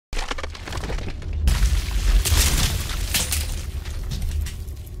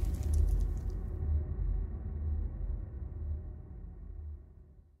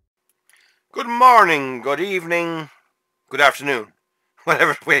Good morning, good evening, good afternoon,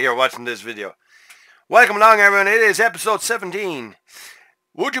 whatever way you're watching this video. Welcome along, everyone. It is episode 17.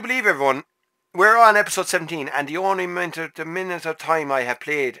 Would you believe, everyone, we're on episode 17 and the only minute of time I have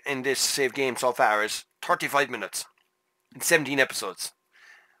played in this save game so far is 35 minutes in 17 episodes.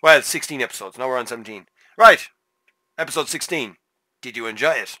 Well, 16 episodes. Now we're on 17. Right, episode 16. Did you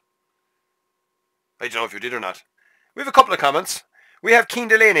enjoy it? I don't know if you did or not. We have a couple of comments. We have Keen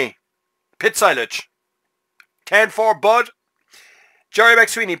Delaney. Pit silage. 10-4 Bud. Jerry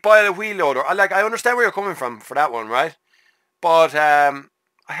McSweeney, boil a wheel loader. I understand where you're coming from for that one, right? But I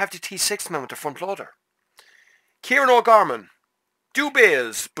have the T6 now with the front loader. Kieran O'Gorman. Do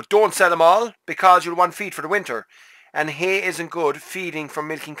bales, but don't sell them all because you'll want feed for the winter. And hay isn't good feeding from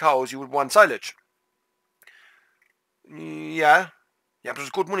milking cows. You would want silage. Yeah, but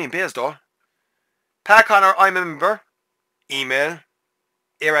there's good money in bales though. Pat Connor, I'm a member. Email.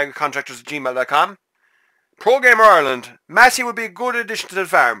 Eire@gmail.com. Pro Gamer Ireland. Massey would be a good addition to the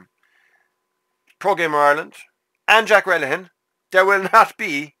farm. Pro Gamer Ireland. And Jack Relihan. There will not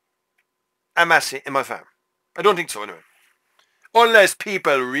be a Massey in my farm. I don't think so anyway. Unless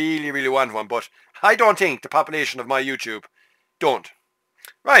people really, really want one. But I don't think the population of my YouTube don't.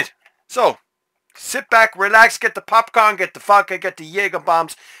 Right. So, sit back, relax, get the popcorn, get the vodka, get the Jaeger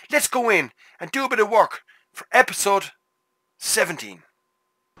bombs. Let's go in and do a bit of work for episode 17.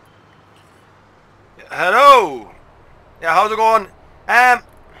 Hello. Yeah, how's it going?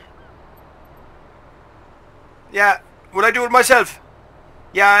 Yeah, would I do it myself?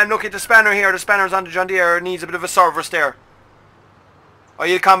 Yeah, I'm looking at the spanner here. The spanner's on the John Deere. It needs a bit of a service there. Oh,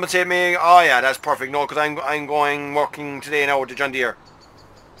 you'll compensate me? Oh, yeah, that's perfect. No, because I'm going working today now with the John Deere.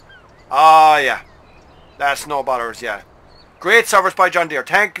 Oh, yeah. That's no bothers, yeah. Great service by John Deere.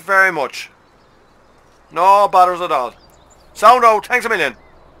 Thank you very much. No bothers at all. Sound out. Thanks a million.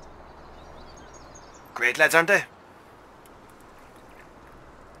 Great lads, aren't they?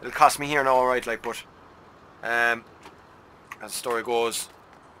 It'll cost me here now, alright, like, but as the story goes,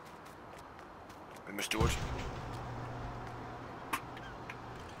 we must do it.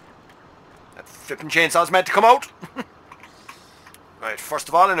 That flipping chainsaw's meant to come out. Right, first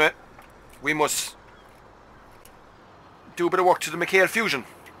of all, anyway, we must do a bit of work to the McHale Fusion.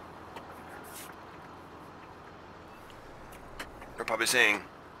 You're probably saying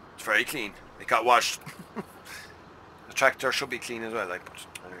it's very clean. It got washed. The tractor should be clean as well, like, but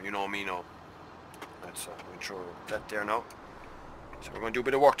you know me, no. Right, so we'll throw that there now. So we're going to do a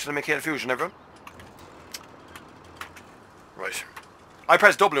bit of work to the McHale Fusion, everyone. Right. I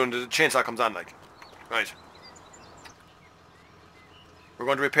press W and the chainsaw comes on, like. Right. We're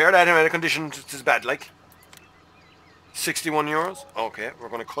going to repair that in a condition that is bad, like. 61 euros. Okay, we're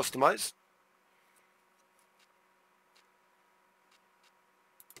going to customize.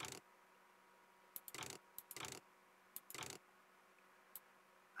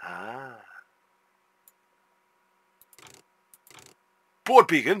 Board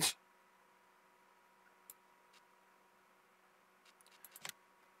beacons.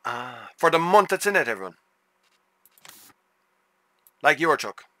 For the month that's in it, everyone. Like your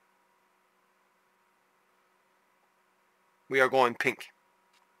truck. We are going pink.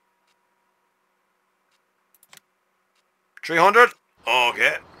 300.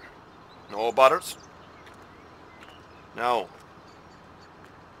 Okay. No bothers. No.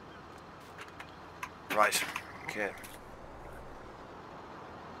 Right. Okay.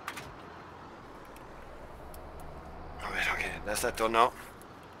 Alright, okay. That's that done now.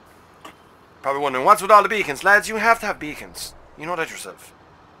 Probably wondering, what's with all the beacons? Lads, you have to have beacons. You know that yourself.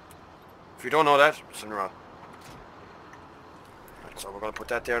 If you don't know that, something wrong. Right, so we're going to put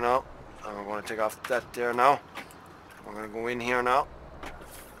that there now. And we're going to take off that there now. We're going to go in here now.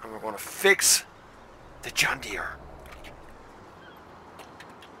 And we're going to fix the John Deere.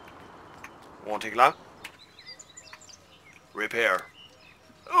 Won't take long. Repair.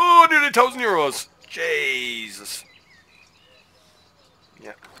 Oh, nearly 1,000 euros. Jesus.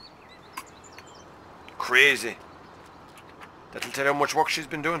 Yeah. Crazy. That'll tell you how much work she's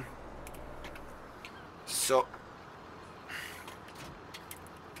been doing. So,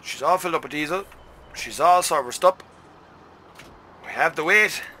 she's all filled up with diesel. She's all serviced up. We have the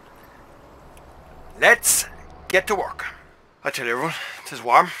weight. Let's get to work. I tell you, everyone, it is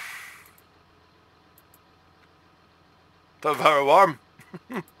warm. It's very warm.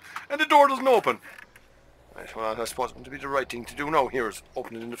 And the door doesn't open. Right, well, I suppose it would be the right thing to do now here is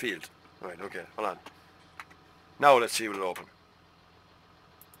open it in the field. Right, okay, hold on. Now let's see will it open.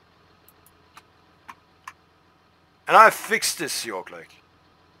 And I've fixed this yoke, like.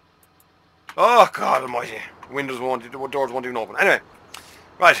 Oh, God almighty. Windows won't, the doors won't even open. Anyway,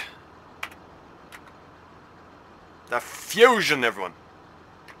 right. The fusion, everyone.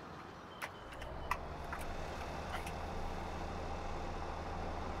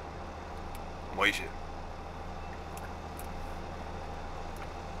 Mighty.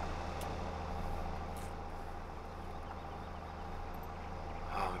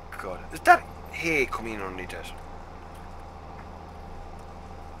 Oh god. Is that hay coming in underneath that?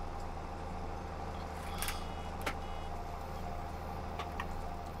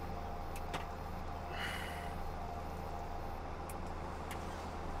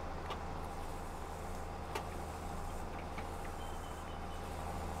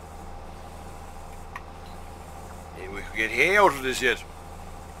 Maybe we could get hay out of this yet.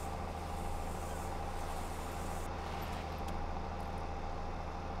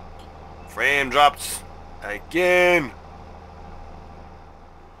 Frame drops again.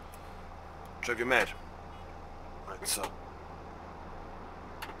 Drive you mad. Right, so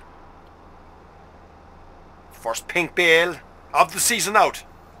first pink bale of the season out.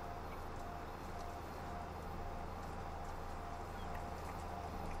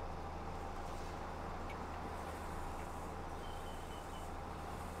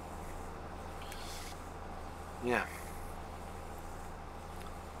 Yeah.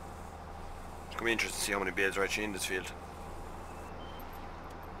 It's going to be interesting to see how many bales are actually in this field.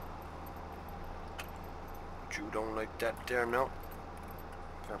 But you don't like that there now.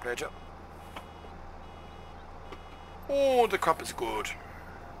 Fair play, Joe. Oh, the crop is good.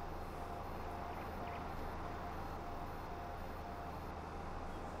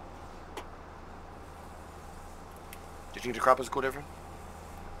 Do you think the crop is good, everyone?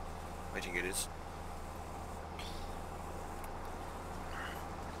 I think it is.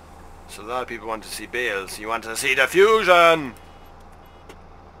 So a lot of people want to see bales. You want to see the fusion!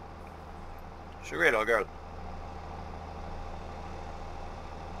 She's a great old girl.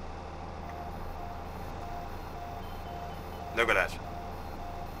 Look at that.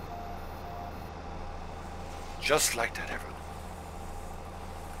 Just like that, everyone.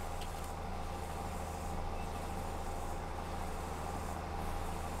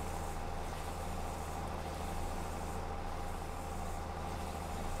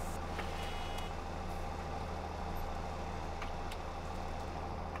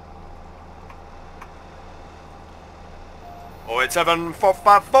 Oh, it's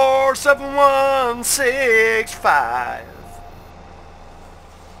 7454716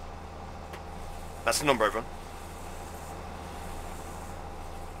 That's the number, everyone.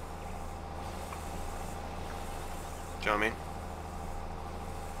 Do you know what I mean?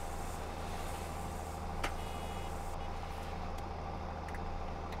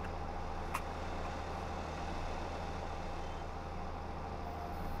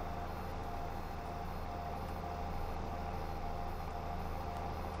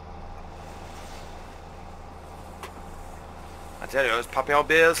 I tell you, I was popping out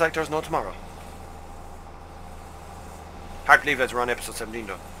bills like there's no tomorrow. Hard to believe that we're on episode 17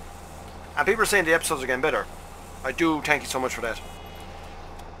 though. And people are saying the episodes are getting better. I do thank you so much for that.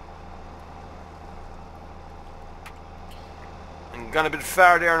 I'm gone a bit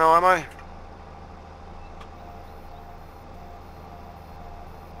far there now, am I?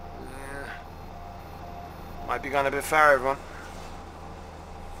 Yeah. Might be gone a bit far, everyone.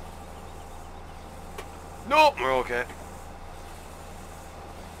 Nope, we're okay.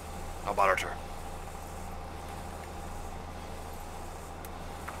 I'll bother her.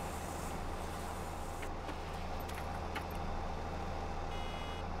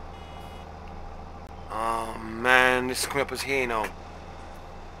 Oh man, this is coming up as hay now.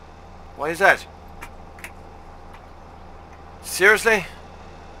 Why is that? Seriously?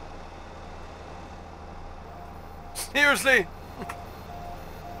 Seriously?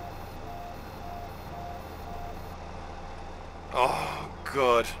 Oh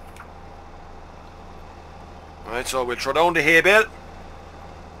god. Alright, so we'll throw down the hay bale.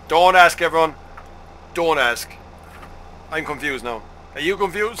 Don't ask, everyone. Don't ask. I'm confused now. Are you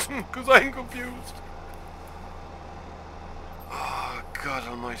confused? Because I'm confused. Oh, God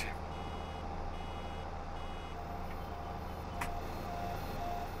almighty.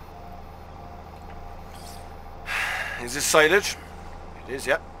 Is this silage? It is,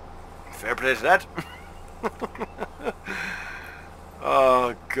 yep. Fair play to that.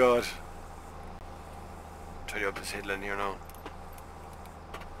 Oh, God. Tidy up this headland here now.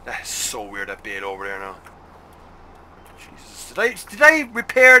 That is so weird, that bale over there now. Jesus. Did I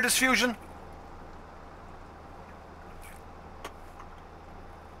repair this fusion?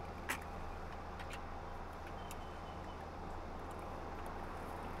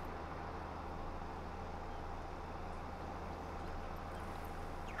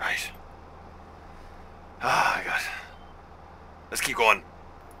 Right. Oh, God. let's keep going.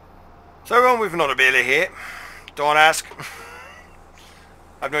 So everyone, we've another bale of hay. Don't ask.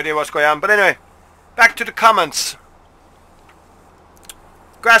 I've no idea what's going on. But anyway, back to the comments.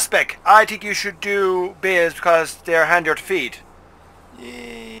 Grass spec. I think you should do bales because they're handier to feed.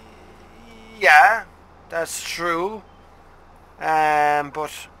 Yeah, that's true.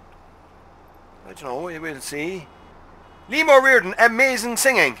 But I don't know, we'll see. Limo Reardon, amazing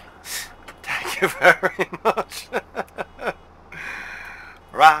singing. Thank you very much.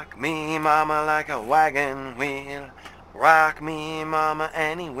 Rock me mama like a wagon wheel. Rock me mama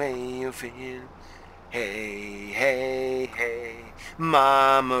any way you feel. Hey, hey, hey,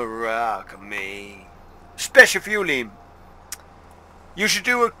 mama rock me. Special for you, Liam. You should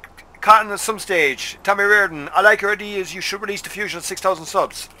do a cotton at some stage. Tommy Reardon, I like your ideas. You should release the Fusion at 6,000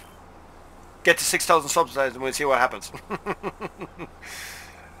 subs. Get to 6,000 subs and we'll see what happens.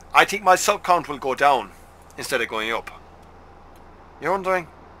 I think my sub count will go down instead of going up. You're wondering,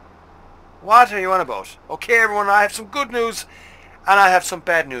 what are you on about? Okay everyone, I have some good news and I have some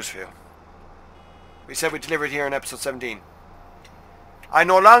bad news for you. We said we delivered here in episode 17. I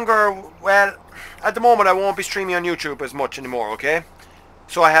no longer, well, at the moment I won't be streaming on YouTube as much anymore, okay?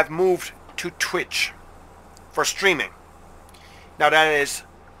 So I have moved to Twitch for streaming. Now that is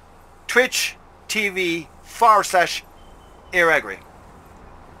Twitch TV /Eire Agri.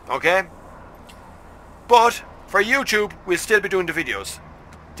 Okay? But for YouTube, we'll still be doing the videos.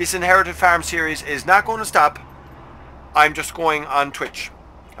 This Inherited Farm series is not going to stop. I'm just going on Twitch.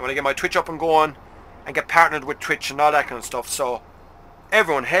 I'm going to get my Twitch up and going and get partnered with Twitch and all that kind of stuff. So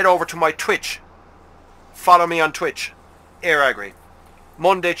everyone head over to my Twitch. Follow me on Twitch. Eire Agri.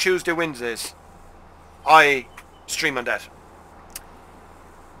 Monday, Tuesday, Wednesdays. I stream on that.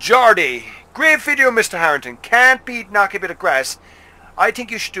 Geordie. Great video, Mr. Harrington. Can't beat knock a bit of grass. I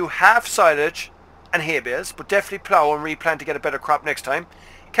think you should do half silage and hay bales, but definitely plough and replant to get a better crop next time.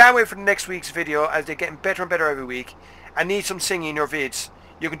 Can't wait for the next week's video as they're getting better and better every week. And need some singing in your vids.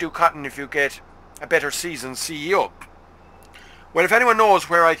 You can do cotton if you get a better season CEO. Well, if anyone knows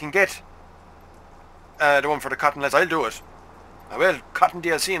where I can get the one for the cotton, I'll do it. I will. Cotton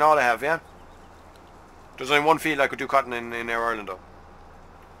DLC and all I have, yeah? There's only one field I could do cotton in Air Ireland though.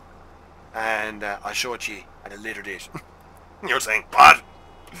 And I'll show it to you at a later date. You're saying, what?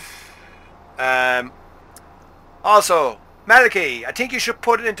 Also, Malachi, I think you should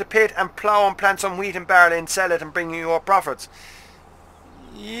put it into pit and plough and plant some wheat and barley and sell it and bring you up profits.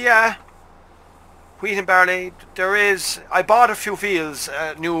 Yeah. Wheat and barley, there is... I bought a few fields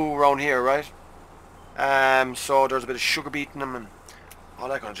new around here, right? So there's a bit of sugar beet in them and all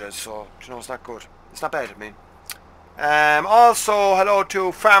that kind of jazz. So, you know, it's not good. It's not bad, I mean. Also, hello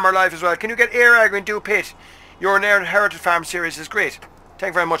to Farmer Life as well. Can you get Eire Agri and do pit? Your Inherited Farm series is great.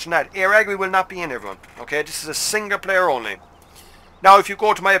 Thank you very much on that. Eire Agri will not be in, everyone. Okay, this is a single player only. Now, if you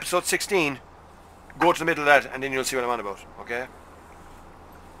go to my episode 16, go to the middle of that and then you'll see what I'm on about. Okay?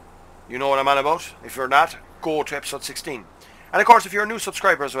 You know what I'm on about? If you're not, go to episode 16. And of course, if you're a new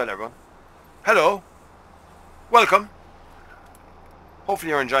subscriber as well, everyone. Hello. Welcome.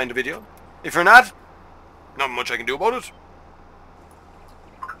 Hopefully you're enjoying the video. If you're not, not much I can do about it.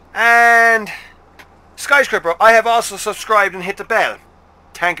 And Skyscraper, I have also subscribed and hit the bell.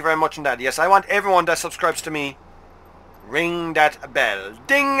 Thank you very much on that. Yes, I want everyone that subscribes to me, ring that bell.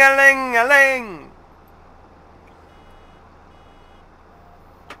 Ding-a-ling-a-ling.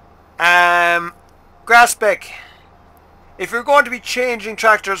 Grass spec. If you're going to be changing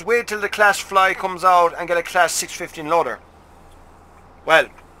tractors, wait till the Class Fly comes out and get a Class 615 loader. Well,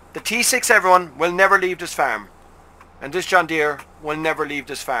 the T6, everyone, will never leave this farm. And this John Deere will never leave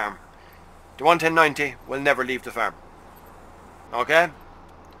this farm. The 11090 will never leave the farm. Okay?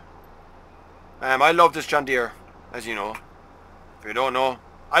 I love this John Deere, as you know. If you don't know,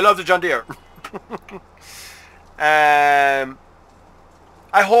 I love the John Deere. I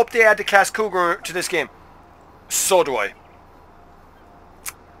hope they add the Class Cougar to this game. So do I.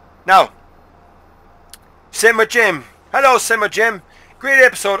 Now, Simmer Jim. Hello, Simmer Jim. Great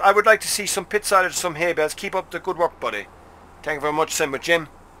episode. I would like to see some pit silage, some hay bales. Keep up the good work, buddy. Thank you very much, Simmer Jim.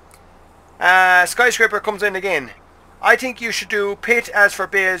 Skyscraper comes in again. I think you should do pit. As for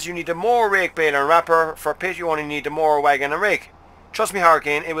bales, you need a more rake, bale and wrapper. For pit, you only need a more wagon and rake. Trust me,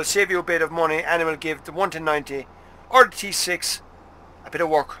 Hurricane, it will save you a bit of money and it will give the 11090 or the T6 a bit of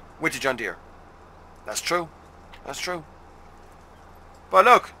work with the John Deere. That's true. That's true. But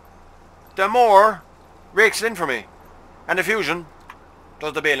look, the more rakes it in for me. And the Fusion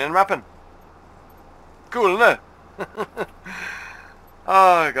does the baling and wrapping. Cool, isn't it?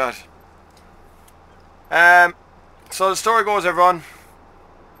 Oh, God. So the story goes, everyone.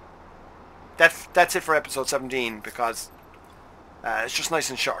 That's it for episode 17, because It's just nice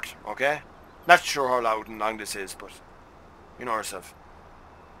and short, okay? Not sure how long this is, but you know yourself.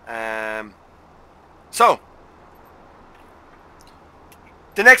 So,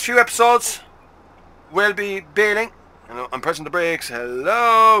 the next few episodes will be baling. I'm pressing the brakes.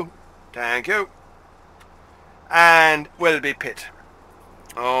 Hello. Thank you. And will be pit.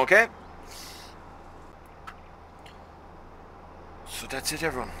 Okay. So that's it,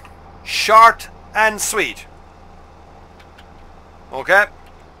 everyone. Short and sweet. Okay.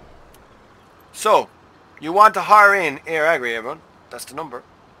 So, you want to hire in Eire Agri, everyone. That's the number.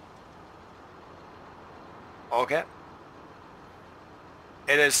 Okay.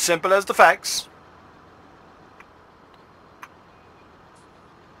 It is simple as the facts.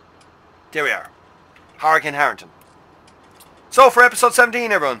 There we are. Hurricane Harrington. So for episode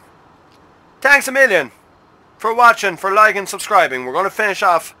 17, everyone, thanks a million for watching, for liking, subscribing. We're going to finish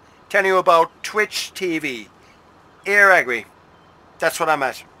off telling you about Twitch TV. Eire Agri. That's what I'm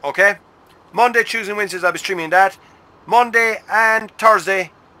at. Okay? Monday, Tuesday, Wednesdays I'll be streaming that. Monday and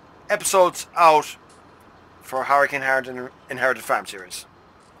Thursday episodes out for Hurricane Harrington Inherited Farm series.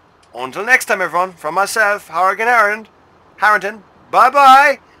 Until next time, everyone, from myself, Hurricane Harrington,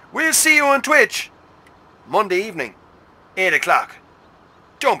 bye-bye. We'll see you on Twitch Monday evening, 8 o'clock.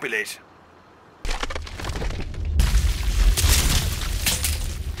 Don't be late.